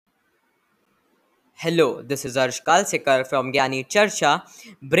Hello, this is Arsh Kalsekar from Gyani Charsha,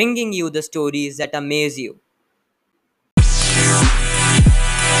 bringing you the stories that amaze you.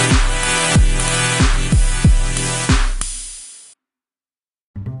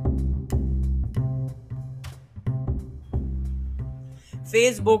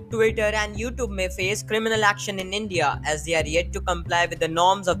 Facebook, Twitter, and YouTube may face criminal action in India as they are yet to comply with the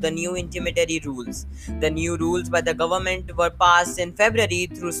norms of the new intermediary rules. The new rules by the government were passed in February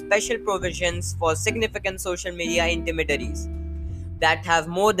through special provisions for significant social media intermediaries that have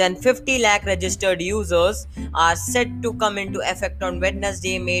more than 50 lakh registered users are set to come into effect on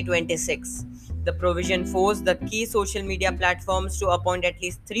Wednesday, May 26. The provision forced the key social media platforms to appoint at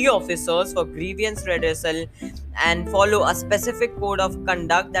least three officers for grievance redressal and follow a specific code of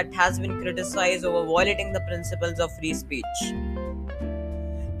conduct that has been criticized over violating the principles of free speech.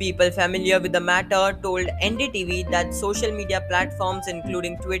 People familiar with the matter told NDTV that social media platforms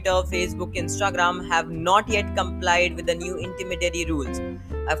including Twitter, Facebook, Instagram have not yet complied with the new intermediary rules.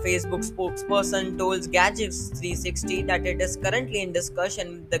 A Facebook spokesperson told Gadgets 360 that it is currently in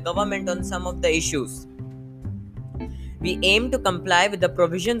discussion with the government on some of the issues. We aim to comply with the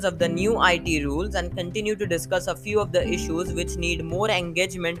provisions of the new IT rules and continue to discuss a few of the issues which need more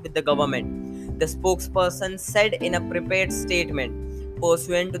engagement with the government, the spokesperson said in a prepared statement.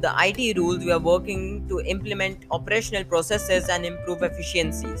 Pursuant to the IT rules, we are working to implement operational processes and improve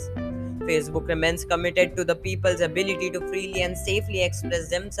efficiencies. Facebook remains committed to the people's ability to freely and safely express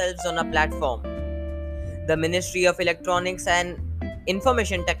themselves on a platform. The Ministry of Electronics and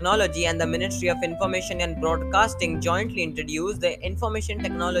Information Technology and the Ministry of Information and Broadcasting jointly introduced the Information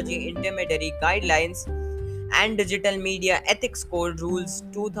Technology Intermediary Guidelines and Digital Media Ethics Code Rules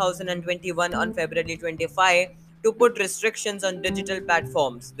 2021 on February 25 to put restrictions on digital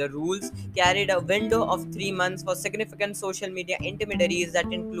platforms. The rules carried a window of 3 months for significant social media intermediaries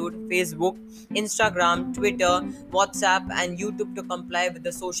that include Facebook, Instagram, Twitter, WhatsApp, and YouTube to comply with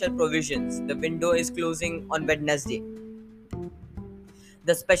the social provisions. The window is closing on Wednesday.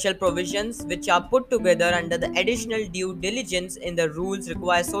 The special provisions, which are put together under the additional due diligence in the rules,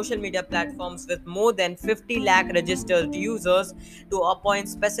 require social media platforms with more than 50 lakh registered users to appoint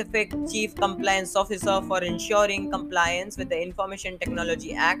specific chief compliance officer for ensuring compliance with the Information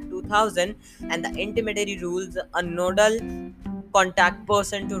Technology Act 2000 and the intermediary rules, a nodal contact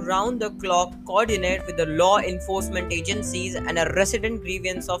person to round the clock coordinate with the law enforcement agencies, and a resident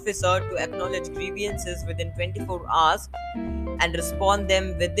grievance officer to acknowledge grievances within 24 hours and respond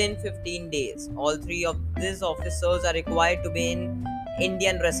them within 15 days. All three of these officers are required to be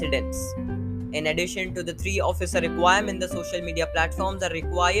Indian residents. In addition to the three officer requirement, the social media platforms are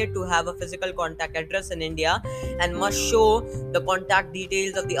required to have a physical contact address in India and must show the contact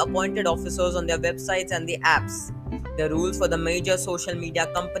details of the appointed officers on their websites and the apps. The rules for the major social media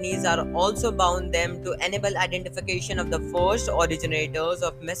companies are also bound them to enable identification of the first originators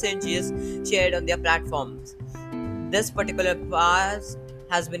of messages shared on their platforms. This particular pass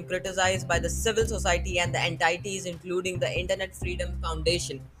has been criticized by the civil society and the entities including the Internet Freedom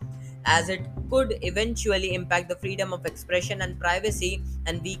Foundation, as it could eventually impact the freedom of expression and privacy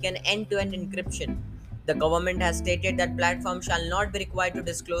and weaken end-to-end encryption. The government has stated that platforms shall not be required to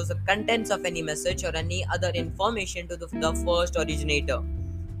disclose the contents of any message or any other information to the first originator.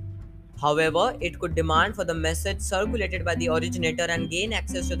 However, it could demand for the message circulated by the originator and gain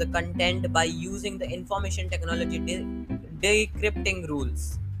access to the content by using the information technology decrypting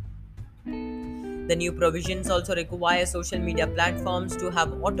rules. The new provisions also require social media platforms to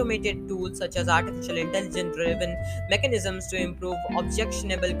have automated tools such as artificial intelligence driven mechanisms to improve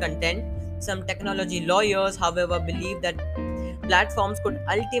objectionable content. Some technology lawyers, however, believe that platforms could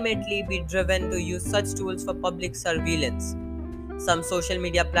ultimately be driven to use such tools for public surveillance. Some social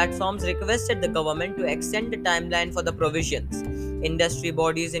media platforms requested the government to extend the timeline for the provisions. Industry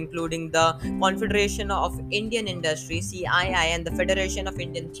bodies, including the Confederation of Indian Industry (CII) and the Federation of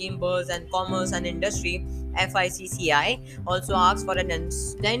Indian Chambers and Commerce and Industry (FICCI), also asked for an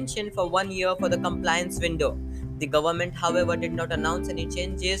extension for 1 year for the compliance window. The government, however, did not announce any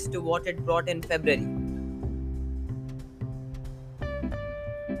changes to what it brought in February.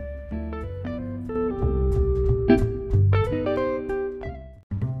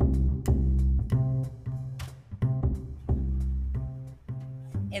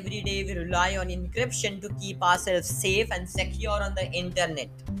 Every day we rely on encryption to keep ourselves safe and secure on the internet.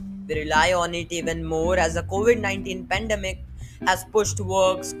 We rely on it even more as the COVID 19 pandemic has pushed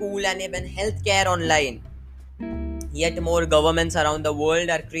work, school, and even healthcare online. Yet more governments around the world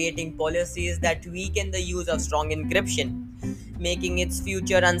are creating policies that weaken the use of strong encryption. making its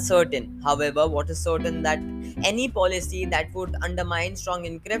future uncertain. However, what is certain that any policy that would undermine strong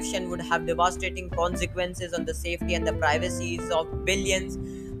encryption would have devastating consequences on the safety and the privacies of billions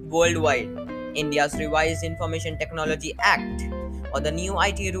worldwide. India's revised Information Technology Act, or the new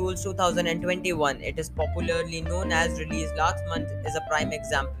IT Rules 2021, it is popularly known as released last month, is a prime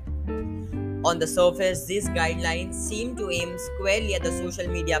example. On the surface, these guidelines seem to aim squarely at the social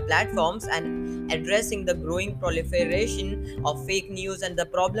media platforms and addressing the growing proliferation of fake news and the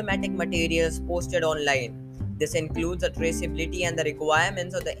problematic materials posted online. This includes the traceability and the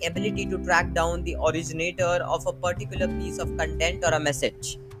requirements of the ability to track down the originator of a particular piece of content or a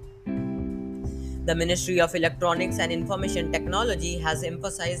message. The Ministry of Electronics and Information Technology has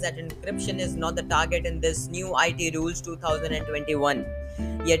emphasized that encryption is not the target in this new IT Rules 2021.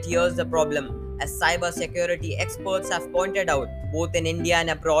 Yet here's the problem. As cybersecurity experts have pointed out, both in India and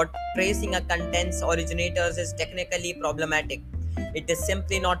abroad, tracing a content's originators is technically problematic. It is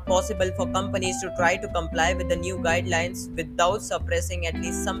simply not possible for companies to try to comply with the new guidelines without suppressing at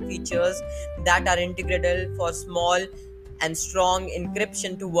least some features that are integral for small and strong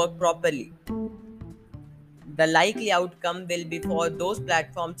encryption to work properly. The likely outcome will be for those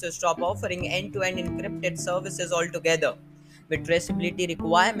platforms to stop offering end-to-end encrypted services altogether. With traceability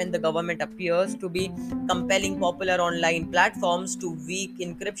requirement, the government appears to be compelling popular online platforms to weak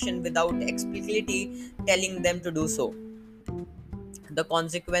encryption without explicitly telling them to do so. The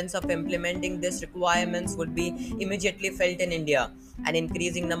consequence of implementing these requirements would be immediately felt in India. An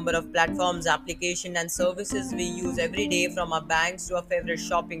increasing number of platforms, applications, and services we use every day, from our banks to our favorite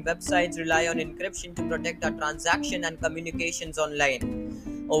shopping websites, rely on encryption to protect our transaction and communications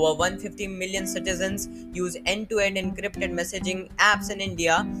online. Over 150 million citizens use end to end encrypted messaging apps in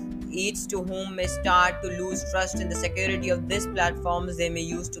India, each to whom may start to lose trust in the security of these platforms they may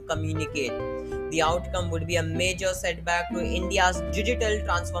use to communicate. The outcome would be a major setback to India's digital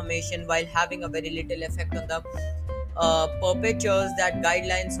transformation while having a very little effect on the perpetrators that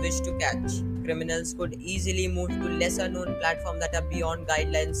guidelines wish to catch. Criminals could easily move to lesser known platforms that are beyond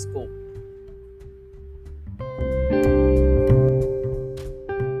guidelines scope.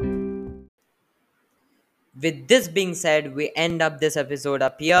 With this being said, we end up this episode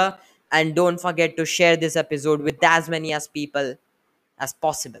up here, and don't forget to share this episode with as many as people as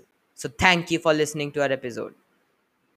possible. So thank you for listening to our episode.